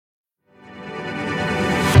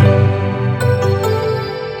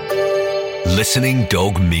Listening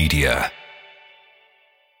Dog Media.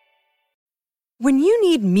 When you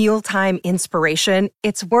need mealtime inspiration,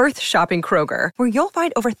 it's worth shopping Kroger, where you'll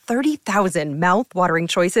find over 30,000 mouth-watering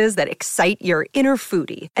choices that excite your inner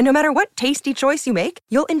foodie. And no matter what tasty choice you make,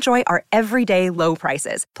 you'll enjoy our everyday low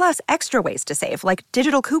prices, plus extra ways to save, like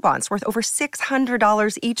digital coupons worth over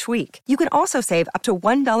 $600 each week. You can also save up to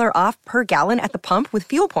 $1 off per gallon at the pump with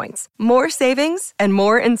fuel points. More savings and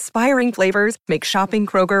more inspiring flavors make shopping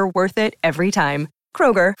Kroger worth it every time.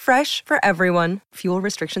 Kroger, fresh for everyone. Fuel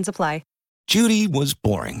restrictions apply. Judy was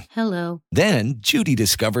boring. Hello. Then Judy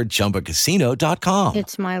discovered ChumbaCasino.com.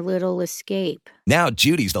 It's my little escape. Now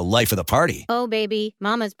Judy's the life of the party. Oh, baby,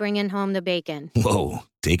 mama's bringing home the bacon. Whoa,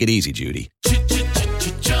 take it easy, Judy.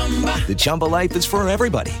 The Chumba life is for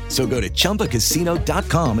everybody. So go to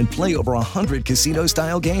ChumbaCasino.com and play over 100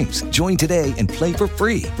 casino-style games. Join today and play for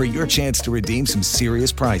free for your chance to redeem some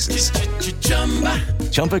serious prizes.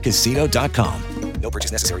 ChumbaCasino.com. No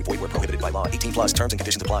purchase necessary. Void where prohibited by law. 18 plus terms and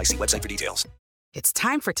conditions apply. See website for details. It's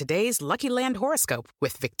time for today's Lucky Land horoscope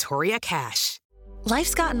with Victoria Cash.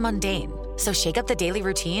 Life's gotten mundane, so shake up the daily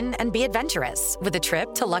routine and be adventurous with a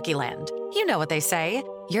trip to Lucky Land. You know what they say.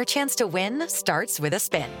 Your chance to win starts with a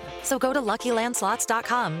spin. So go to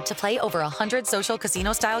LuckyLandSlots.com to play over 100 social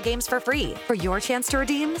casino-style games for free for your chance to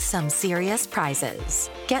redeem some serious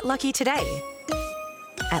prizes. Get lucky today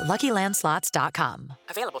at LuckyLandSlots.com.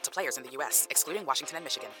 Available to players in the U.S., excluding Washington and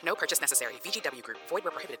Michigan. No purchase necessary. VGW Group. Void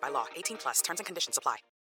where prohibited by law. 18 plus. Terms and conditions apply.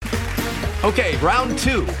 Okay, round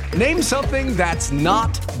two. Name something that's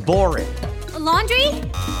not boring. A laundry?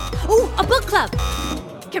 Ooh, a book club.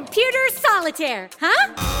 Computer solitaire,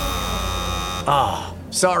 huh? Ah,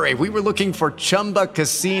 sorry. We were looking for Chumba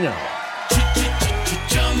Casino.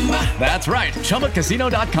 That's right.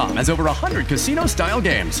 ChumbaCasino.com has over 100 casino-style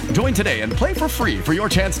games. Join today and play for free for your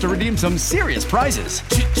chance to redeem some serious prizes.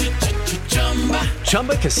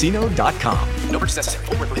 ChumbaCasino.com. No purchase necessary.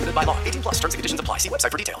 Void where prohibited by law. 18 plus. Terms and conditions apply. See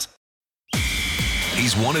website for details.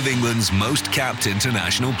 He's one of England's most capped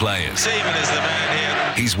international players. Seaman is the man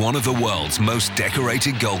here. He's one of the world's most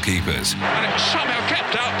decorated goalkeepers. And it's somehow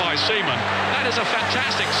kept out by Seaman. That is a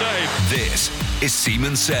fantastic save. This is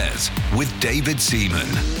Seaman Says with David Seaman. And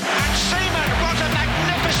Seaman, what a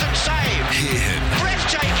magnificent save. Hear him.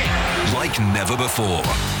 Breathtaking. Like never before.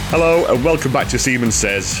 Hello and welcome back to Seaman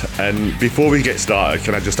Says. And before we get started,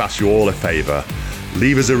 can I just ask you all a favour?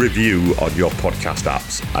 Leave us a review on your podcast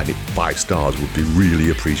apps, and 5 stars would be really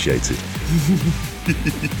appreciated.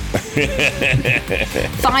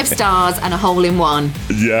 5 stars and a hole in one.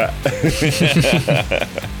 Yeah.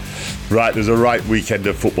 Right, there's a right weekend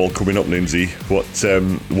of football coming up, Lindsay. What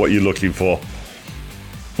are you looking for?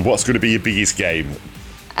 What's going to be your biggest game?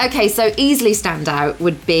 Okay, so easily standout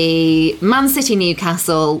would be Man City,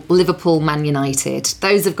 Newcastle, Liverpool, Man United.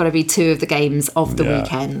 Those have got to be 2 of the games of the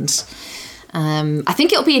weekend. I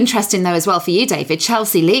think it'll be interesting, though, as well for you, David,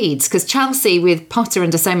 Chelsea Leeds, because Chelsea with Potter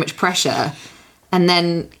under so much pressure, and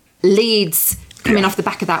then Leeds coming off the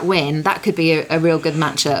back of that win, that could be a real good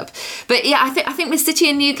matchup. But yeah, I think with City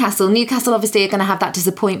and Newcastle obviously are going to have that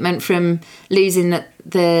disappointment from losing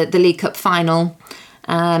the League Cup final.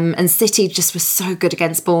 And City just was so good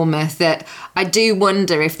against Bournemouth that I do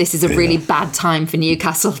wonder if this is a really bad time for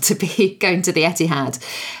Newcastle to be going to the Etihad.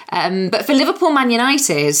 But for Liverpool, Man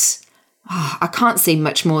United, I can't see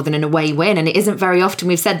much more than an away win, and it isn't very often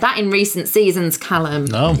we've said that in recent seasons, Callum.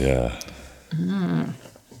 No. Yeah.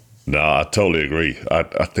 No, I totally agree.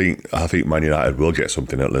 I think Man United will get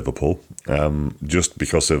something at Liverpool, just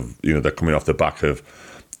because of they're coming off the back of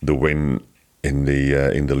the win in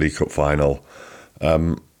the League Cup final.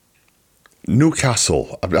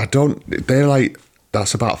 Newcastle, they're like,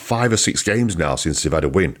 that's about 5 or 6 games now since they've had a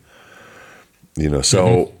win.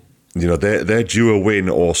 So. They're due a win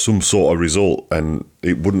or some sort of result, and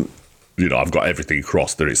it wouldn't. I've got everything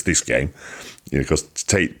crossed that it's this game, because to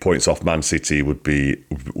take points off Man City would be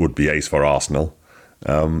ace for Arsenal.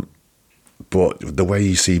 But the way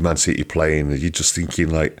you see Man City playing, you're just thinking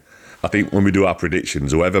like, I think when we do our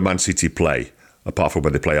predictions, whoever Man City play, apart from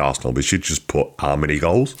when they play Arsenal, we should just put how many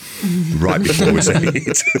goals right before we say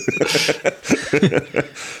it,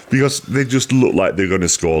 because they just look like they're going to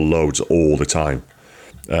score loads all the time.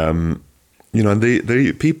 And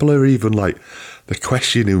the people are even like, they're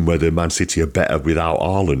questioning whether Man City are better without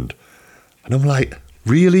Haaland, and I'm like,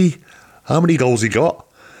 really? How many goals he got?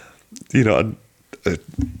 They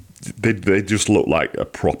just look like a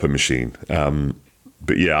proper machine.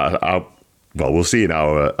 But yeah, we'll see in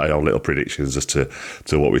our little predictions as to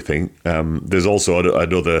what we think. There's also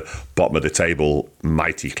another bottom of the table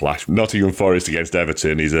mighty clash. Nottingham Forest against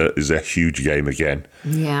Everton is a huge game again.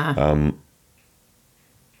 Yeah.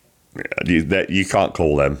 You can't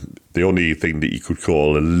call them. The only thing that you could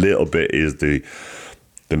call a little bit is the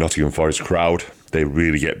Nottingham Forest crowd. They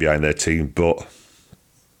really get behind their team, but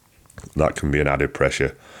that can be an added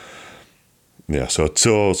pressure. Yeah,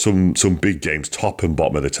 so some big games, top and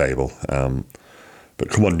bottom of the table. But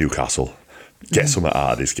come on, Newcastle, get something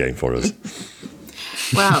out of this game for us.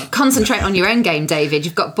 Well, concentrate on your own game, David.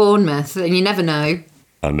 You've got Bournemouth, and you never know.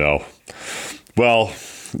 I know. Well,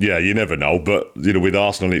 yeah, you never know. But with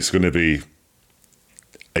Arsenal, it's going to be,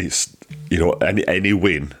 any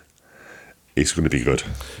win, it's going to be good.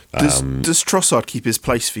 Does Trossard keep his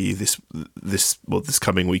place for you this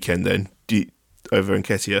coming weekend then? Over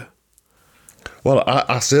Nketiah? Well,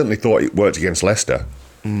 I certainly thought it worked against Leicester.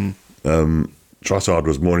 Trossard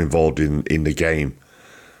was more involved in the game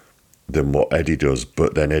than what Eddie does,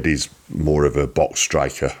 but then Eddie's more of a box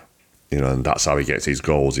striker, and that's how he gets his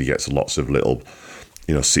goals. He gets lots of little,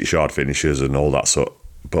 6-yard finishes and all that sort.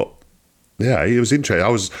 But yeah, it was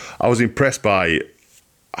interesting. I was impressed by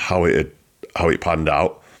how it panned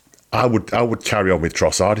out. I would carry on with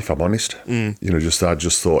Trossard if I'm honest. I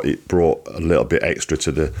just thought it brought a little bit extra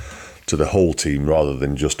to the whole team rather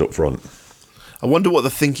than just up front. I wonder what the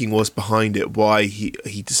thinking was behind it, why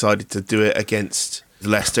he decided to do it against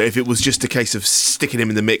Leicester. If it was just a case of sticking him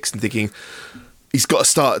in the mix and thinking he's got to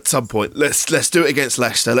start at some point. Let's do it against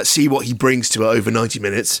Leicester. Let's see what he brings to it over 90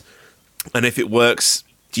 minutes. And if it works,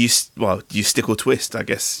 do you stick or twist? I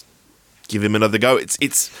guess give him another go.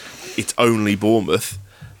 It's only Bournemouth.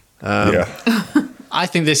 I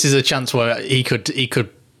think this is a chance where he could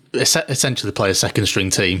essentially play a second string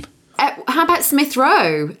team. How about Smith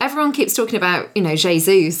Rowe? Everyone keeps talking about,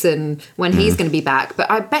 Jesus and when he's going to be back, but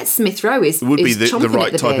I bet Smith Rowe is would be the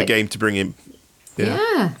right type bit. of game to bring him.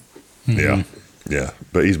 Yeah. Yeah.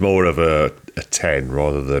 But he's more of a 10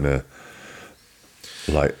 rather than a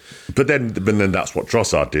like. But then that's what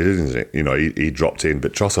Trossard did, isn't it? He dropped in,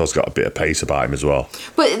 but Trossard's got a bit of pace about him as well.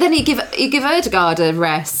 But then you give Ødegaard a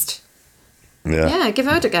rest. Yeah, give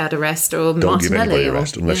Ødegaard a rest or Don't Martinelli. give anybody a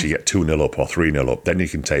rest unless you get 2-0 up or 3-0 up. Then you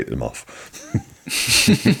can take them off.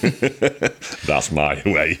 That's my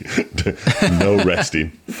way. No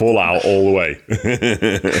resting. Full out all the way.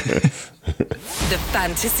 The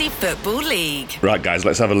Fantasy Football League. Right, guys,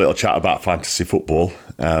 let's have a little chat about fantasy football.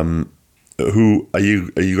 Who are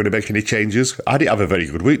you going to make any changes? I didn't have a very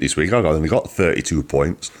good week this week. I only got 32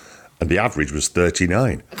 points. And the average was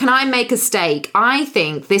 39. Can I make a stake? I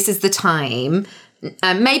think this is the time,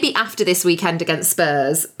 maybe after this weekend against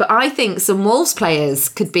Spurs, but I think some Wolves players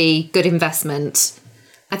could be good investment.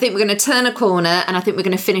 I think we're going to turn a corner and I think we're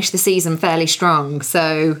going to finish the season fairly strong.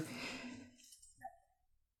 So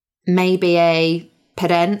maybe a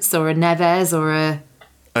Pedence or a Neves or a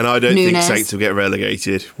And I don't Nunes. think Saints will get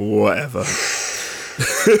relegated. Whatever.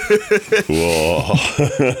 Whoa.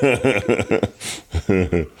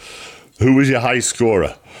 Who was your high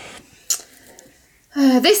scorer?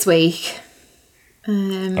 This week?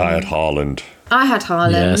 I had Haaland.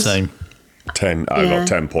 Yeah, same. 10. I got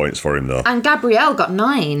 10 points for him, though. And Gabriel got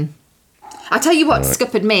 9. I tell you what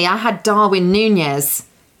scuppered me. I had Darwin Núñez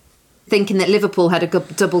thinking that Liverpool had a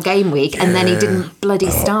good double game week and then he didn't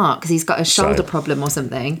bloody start because he's got a shoulder problem or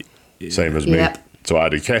something. Same as me. So I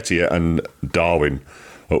had Nketiah and Darwin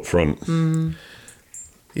up front.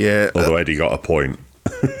 Yeah. Although Eddie got a point.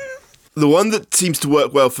 The one that seems to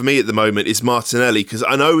work well for me at the moment is Martinelli, because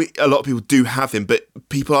I know a lot of people do have him, but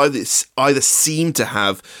people either seem to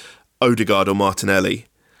have Ødegaard or Martinelli.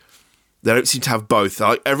 They don't seem to have both.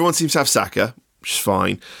 Everyone seems to have Saka, which is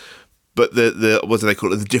fine. But the what do they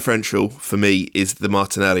call it? The differential for me is the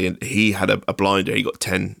Martinelli, and he had a blinder. He got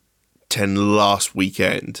 10 last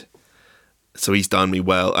weekend. So he's done me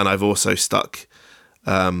well. And I've also stuck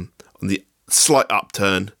on the slight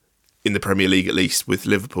upturn in the Premier League, at least, with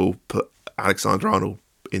Liverpool, put Alexander-Arnold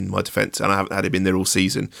in my defence, and I haven't had him in there all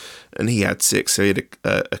season. And he had 6, so he had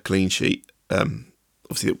a clean sheet.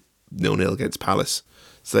 Obviously, 0-0 against Palace.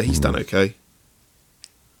 So he's done okay.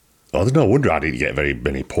 Oh, there's no wonder I didn't get very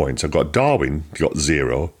many points. I've got Darwin, got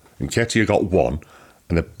 0, Nketiah got 1,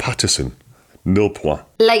 and then Patterson, 0 points.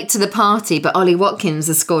 Late to the party, but Ollie Watkins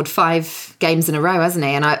has scored 5 games in a row, hasn't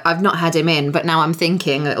he? And I've not had him in, but now I'm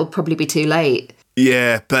thinking it'll probably be too late.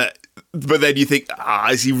 Yeah, but then you think,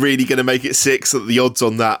 is he really going to make it 6? The odds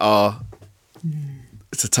on that are...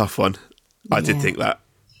 It's a tough one. I did think that.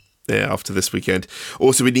 Yeah, after this weekend.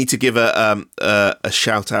 Also, we need to give a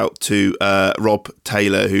shout out to Rob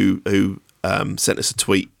Taylor, who sent us a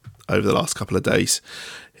tweet over the last couple of days.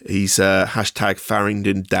 He's hashtag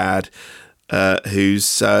Farringdon Dad,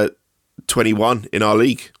 who's 21 in our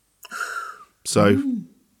league. So,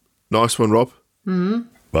 nice one, Rob.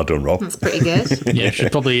 Well done, Rob. That's pretty good. Yeah,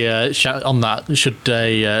 should probably shout on that. Shout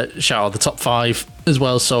out the top 5 as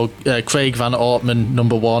well. So Craig Van Ortman,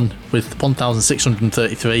 number 1 with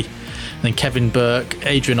 1,633. And then Kevin Burke,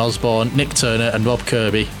 Adrian Osborne, Nick Turner, and Rob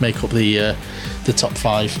Kirby make up the top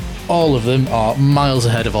 5. All of them are miles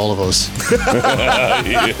ahead of all of us.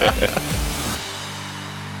 Yeah.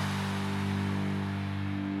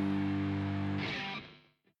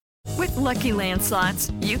 With Lucky Land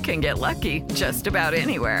Slots, you can get lucky just about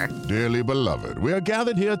anywhere. Dearly beloved, we are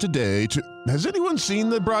gathered here today to... Has anyone seen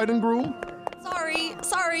the bride and groom?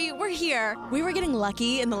 Sorry, we're here. We were getting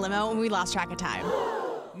lucky in the limo and we lost track of time.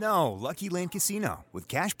 No, Lucky Land Casino, with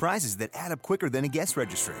cash prizes that add up quicker than a guest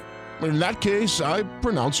registry. In that case, I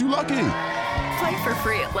pronounce you lucky. Play for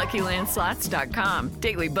free at LuckyLandSlots.com.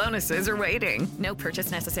 Daily bonuses are waiting. No purchase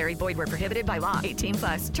necessary. Void where prohibited by law.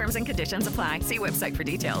 18+. Terms and conditions apply. See website for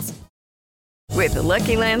details. With the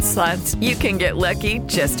Lucky Land Slots, you can get lucky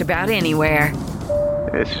just about anywhere.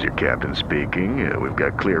 This is your captain speaking. We've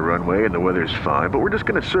got clear runway and the weather's fine, but we're just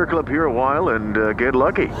going to circle up here a while and get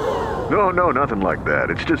lucky. No, nothing like that.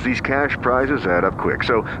 It's just these cash prizes add up quick.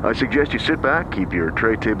 So I suggest you sit back, keep your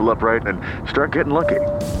tray table upright, and start getting lucky.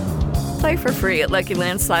 Play for free at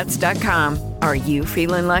LuckyLandSlots.com. Are you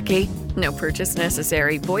feeling lucky? No purchase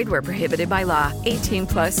necessary. Void where prohibited by law.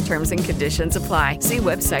 18+ terms and conditions apply. See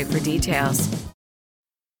website for details.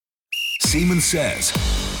 Seaman Says.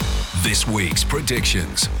 This week's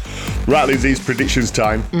predictions. Right, Lindsay's predictions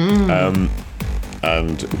time.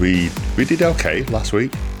 And we did okay last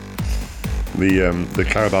week. The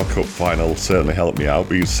Carabao Cup final certainly helped me out.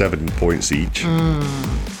 We used 7 points each.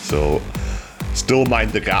 So still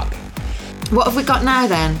mind the gap. What have we got now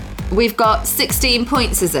then? We've got 16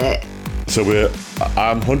 points, is it? So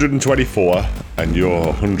I'm 124 and you're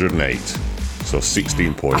 108. So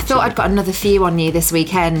 16 points. I thought I'd got another few on you this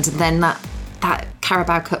weekend, and then that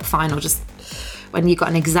Carabao Cup final, just when you got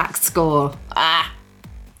an exact score.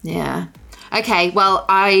 Yeah. Okay, well,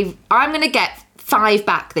 I'm going to get 5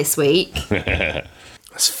 back this week.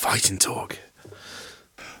 That's fighting talk.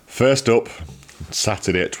 First up,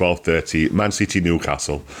 Saturday at 12:30, Man City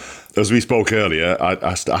Newcastle. As we spoke earlier,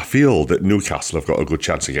 I feel that Newcastle have got a good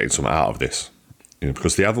chance of getting something out of this,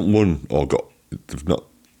 because they haven't won they've not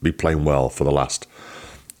been playing well for the last,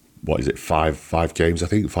 what is it, five games, I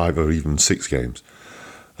think, 5 or even 6 games.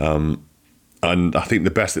 And I think the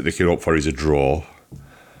best that they can hope for is a draw.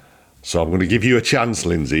 So I'm going to give you a chance,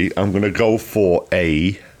 Lindsay. I'm going to go for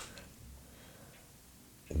a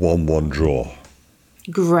 1-1 draw.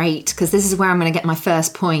 Great, because this is where I'm going to get my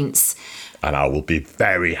first points. And I will be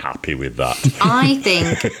very happy with that. I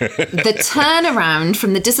think the turnaround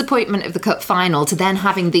from the disappointment of the cup final to then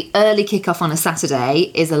having the early kickoff on a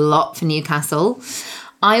Saturday is a lot for Newcastle.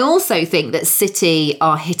 I also think that City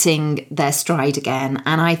are hitting their stride again,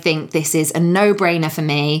 and I think this is a no-brainer for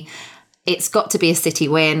me. It's got to be a City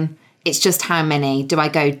win. It's just how many? Do I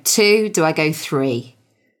go 2? Do I go 3?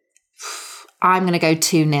 I'm going to go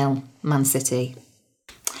 2-0 Man City.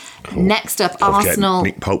 Cool. Next up, Arsenal.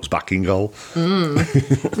 Nick Pope's back in goal.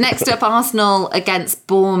 Next up, Arsenal against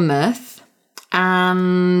Bournemouth.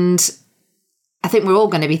 And I think we're all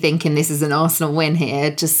going to be thinking this is an Arsenal win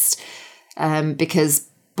here, just because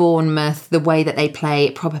Bournemouth, the way that they play,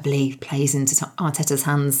 it probably plays into Arteta's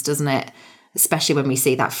hands, doesn't it? Especially when we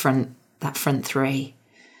see that front 3.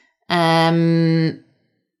 I'm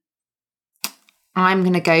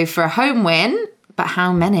going to go for a home win, but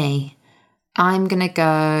how many? I'm going to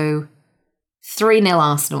go 3-0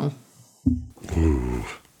 Arsenal. Ooh,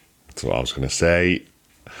 that's what I was going to say.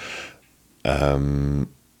 All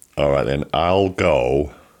right, then. I'll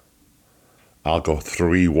go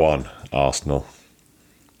 3-1 Arsenal.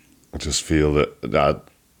 I just feel that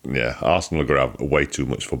Arsenal are going to have way too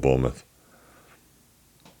much for Bournemouth.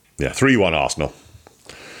 Yeah, 3-1 Arsenal.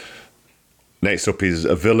 Next up is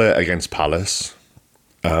Villa against Palace.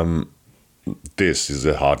 This is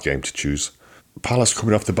a hard game to choose. Palace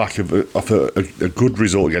coming off the back of a good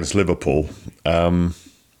result against Liverpool. I'm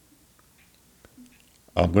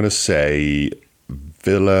going to say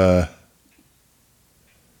Villa.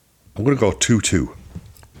 I'm going to go 2-2.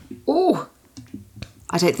 Oh,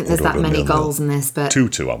 I don't think there's that many goals in this, but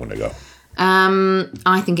 2-2. I'm going to go.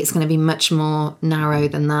 I think it's going to be much more narrow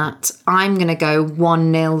than that. I'm going to go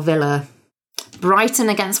 1-0 Villa. Brighton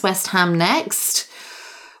against West Ham next.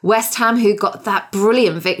 West Ham, who got that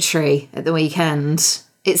brilliant victory at the weekend,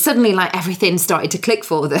 it's suddenly like everything started to click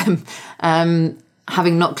for them,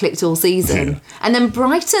 having not clicked all season. Yeah. And then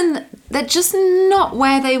Brighton, they're just not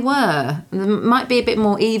where they were. There might be a bit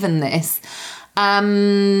more even this. But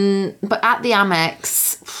at the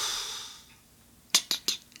Amex,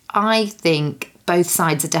 I think both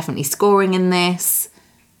sides are definitely scoring in this.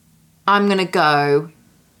 I'm going to go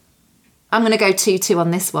 2-2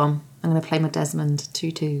 on this one. I'm going to play my Desmond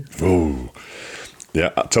 2-2. Ooh.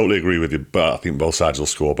 Yeah, I totally agree with you, but I think both sides will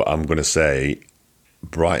score. But I'm going to say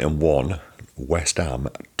Brighton 1, West Ham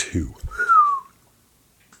 2.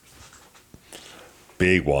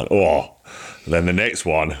 Big one. Oh, then the next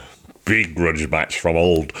one, big grudge match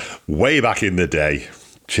from way back in the day.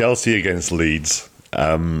 Chelsea against Leeds.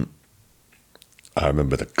 I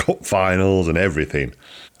remember the cup finals and everything.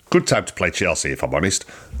 Good time to play Chelsea, if I'm honest.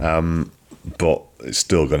 But it's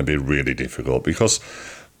still going to be really difficult because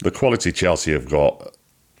the quality Chelsea have got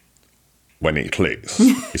when it clicks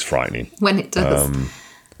is frightening. When it does.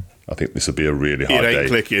 I think this will be a really hard day. It ain't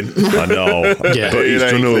clicking. I know. Yeah, but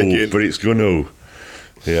it's going to.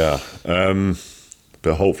 Yeah.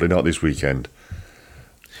 But hopefully not this weekend.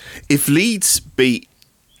 If Leeds beat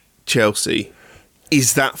Chelsea,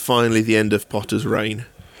 is that finally the end of Potter's reign?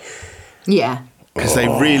 Yeah. Because they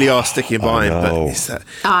really are sticking by him. But is that?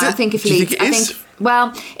 I think if Leeds,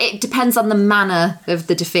 well, it depends on the manner of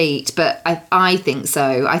the defeat, but I think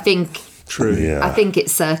so. I think. True. Yeah. I think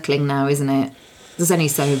it's circling now, isn't it? There's only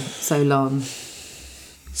so long.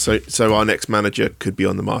 So our next manager could be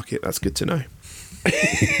on the market. That's good to know.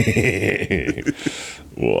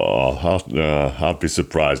 Well, I'd be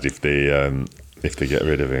surprised if they get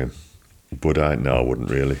rid of him. But I wouldn't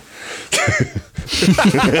really.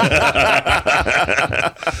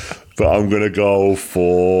 But I'm going to go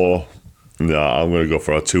for a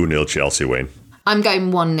 2-0 Chelsea win. I'm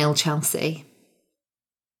going 1-0 Chelsea.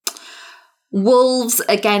 Wolves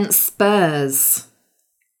against Spurs.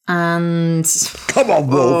 And come on,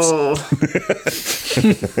 Wolves!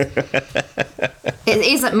 It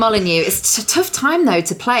is at Molineux. It's a tough time though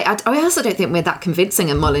to play. I also don't think we're that convincing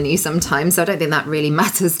at Molineux sometimes, so I don't think that really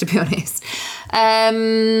matters, to be honest.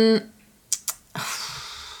 I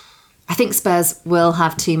think Spurs will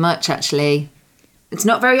have too much, actually. It's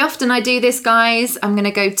not very often I do this, guys. I'm going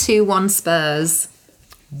to go 2-1 Spurs.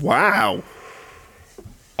 Wow.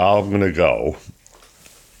 I'm going to go,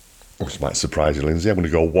 which might surprise you, Lindsay, I'm going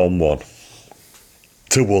to go 1-1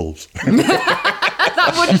 to Wolves.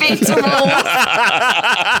 That would be to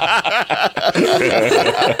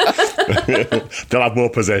Wolves. They'll have more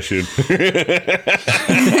possession.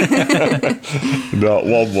 No,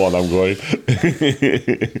 1-1 I'm going.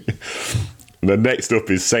 The next up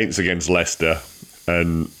is Saints against Leicester.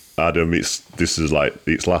 And Adam, it's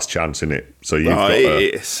last chance, isn't it? So you've got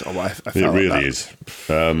it is. I felt it really like is.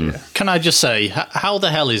 Can I just say, how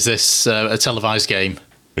the hell is this a televised game?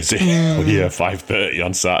 Is it? Yeah, 5:30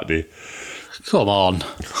 on Saturday. Come on.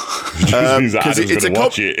 Because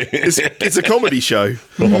it's a comedy show.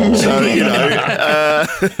 So,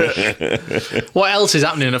 What else is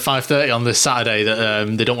happening at 5:30 on this Saturday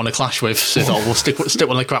that they don't want to clash with? So we'll stick one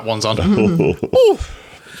of the crap ones on.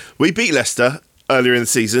 We beat Leicester earlier in the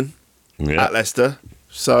season at Leicester.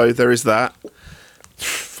 So there is that.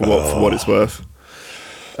 For what it's worth.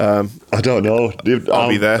 I don't know. I'll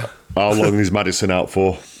be there. How long is Maddison out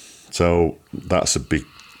for? So that's a big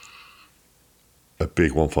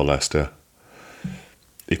one for Leicester.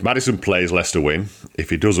 If Maddison plays, Leicester win. If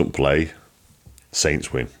he doesn't play,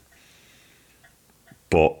 Saints win.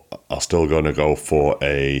 But I'm still going to go for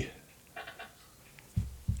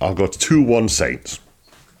I'll go 2-1 Saints.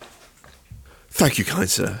 Thank you, kind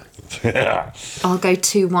sir. I'll go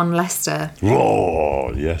 2-1 Leicester.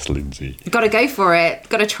 Oh, yes, Lindsay. You've got to go for it.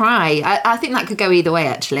 Got to try. I think that could go either way,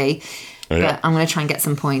 actually. Yeah. But I'm going to try and get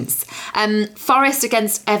some points. Forest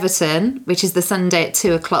against Everton, which is the Sunday at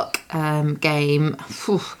 2:00 game.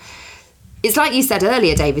 Whew. It's like you said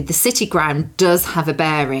earlier, David, the City ground does have a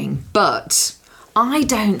bearing, but I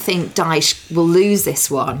don't think Dyche will lose this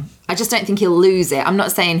one. I just don't think he'll lose it. I'm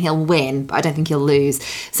not saying he'll win, but I don't think he'll lose.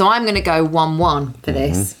 So I'm going to go 1-1 for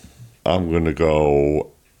this. I'm going to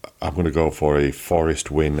go for a Forest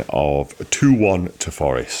win of 2-1 to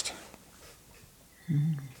Forest.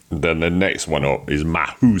 Then the next one up is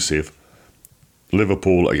massive.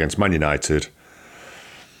 Liverpool against Man United.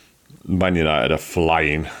 Man United are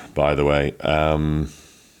flying, by the way.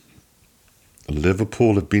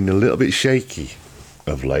 Liverpool have been a little bit shaky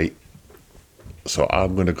of late. So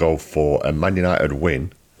I'm going to go for a Man United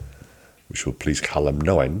win, which will please Callum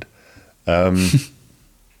no end. 2-0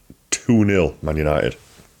 Man United.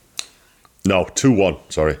 No, 2-1,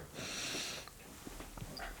 sorry.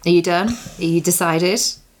 Are you done? Are you decided?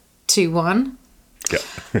 2-1?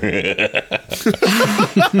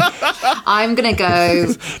 I'm going to go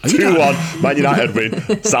 2-1. Man United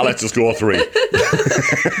win. Salah to score 3.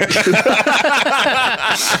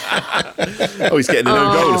 Oh, he's getting an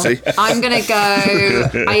own goal, is he? I'm going to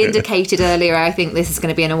go. I indicated earlier, I think this is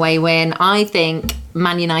going to be an away win. I think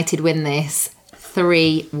Man United win this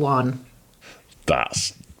 3-1.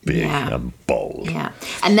 That's big and bold. Yeah.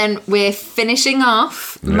 And then we're finishing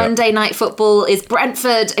off. Monday Night Football is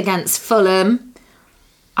Brentford against Fulham.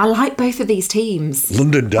 I like both of these teams.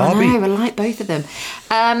 London derby. I like both of them.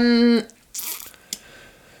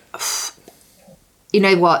 You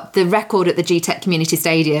know what? The record at the G-Tech Community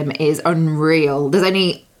Stadium is unreal. There's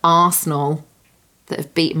only Arsenal that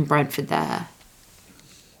have beaten Brentford there,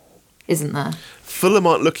 isn't there? Fulham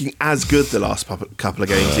aren't looking as good the last couple of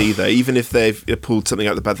games either. Even if they've pulled something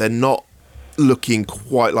out of the bag, they're not looking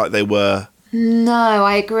quite like they were. No,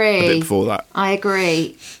 I agree. A bit before that. I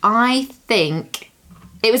agree. I think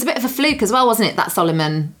it was a bit of a fluke as well, wasn't it? That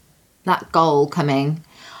Solomon, that goal coming.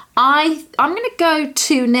 I'm going to go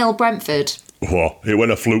 2-0 Brentford. Whoa, it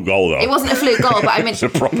wasn't a fluke goal though. It wasn't a fluke goal, but I mean... It's a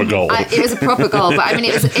proper goal. It was a proper goal, but I mean,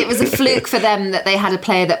 it was a fluke for them that they had a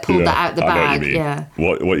player that pulled that out the bag. I know what you mean. Yeah.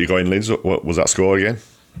 What are you going, Lindsay? What was that score again?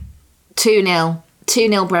 2-0.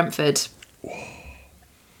 2-0 Brentford.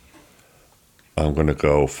 I'm going to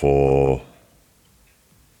go for...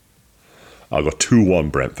 I'll go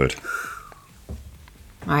 2-1 Brentford.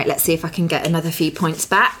 All right, let's see if I can get another few points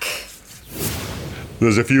back.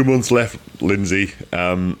 There's a few months left, Lindsay,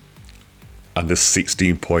 and there's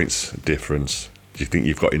 16 points difference. Do you think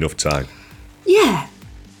you've got enough time? Yeah.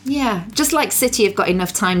 Just like City have got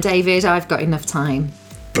enough time, David, I've got enough time.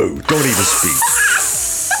 Boo, don't even speak.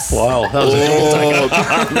 Wow, that was a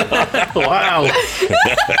double. Wow.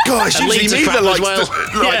 Gosh, usually me that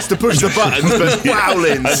likes to push the buttons, but wow,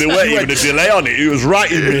 Linz. And there weren't even a delay on it. It was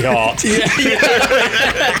right in my heart.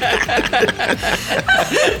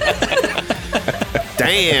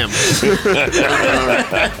 Damn.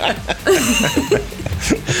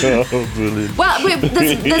 Oh, brilliant. Well,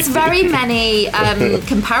 there's very many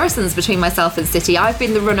comparisons between myself and City. I've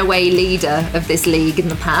been the runaway leader of this league in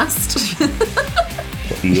the past.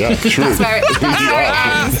 Yeah, true. That's where it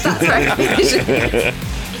ends. That's where it finishes.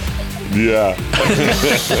 Yeah.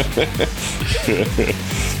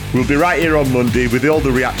 We'll be right here on Monday with all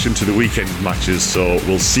the reaction to the weekend matches, so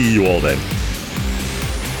we'll see you all then.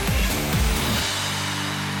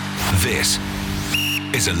 This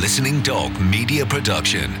is a Listening Dog media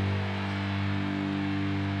production.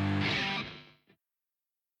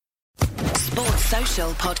 Sports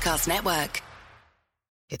Social Podcast Network.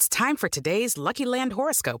 It's time for today's Lucky Land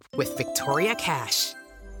horoscope with Victoria Cash.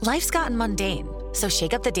 Life's gotten mundane, so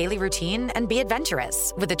shake up the daily routine and be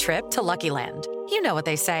adventurous with a trip to Lucky Land. You know what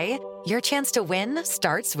they say. Your chance to win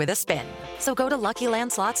starts with a spin. So go to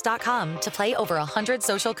LuckyLandSlots.com to play over 100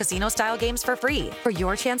 social casino-style games for free for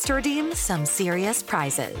your chance to redeem some serious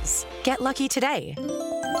prizes. Get lucky today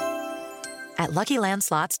at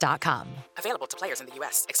LuckyLandSlots.com. Available to players in the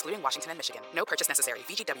U.S., excluding Washington and Michigan. No purchase necessary.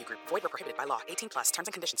 VGW Group. Void where prohibited by law. 18+. Terms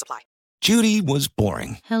and conditions apply. Judy was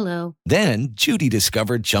boring. Hello. Then Judy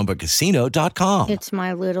discovered ChumbaCasino.com. It's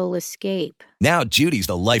my little escape. Now Judy's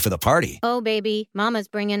the life of the party. Oh, baby, mama's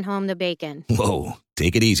bringing home the bacon. Whoa,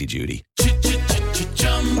 take it easy, Judy.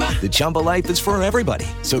 The Chumba life is for everybody.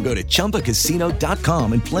 So go to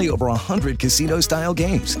ChumbaCasino.com and play over 100 casino-style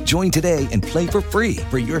games. Join today and play for free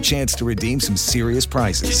for your chance to redeem some serious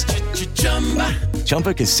prizes.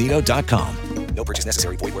 ChumbaCasino.com. No purchase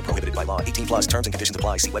necessary. Void where prohibited by law. 18+. Terms and conditions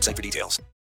apply. See website for details.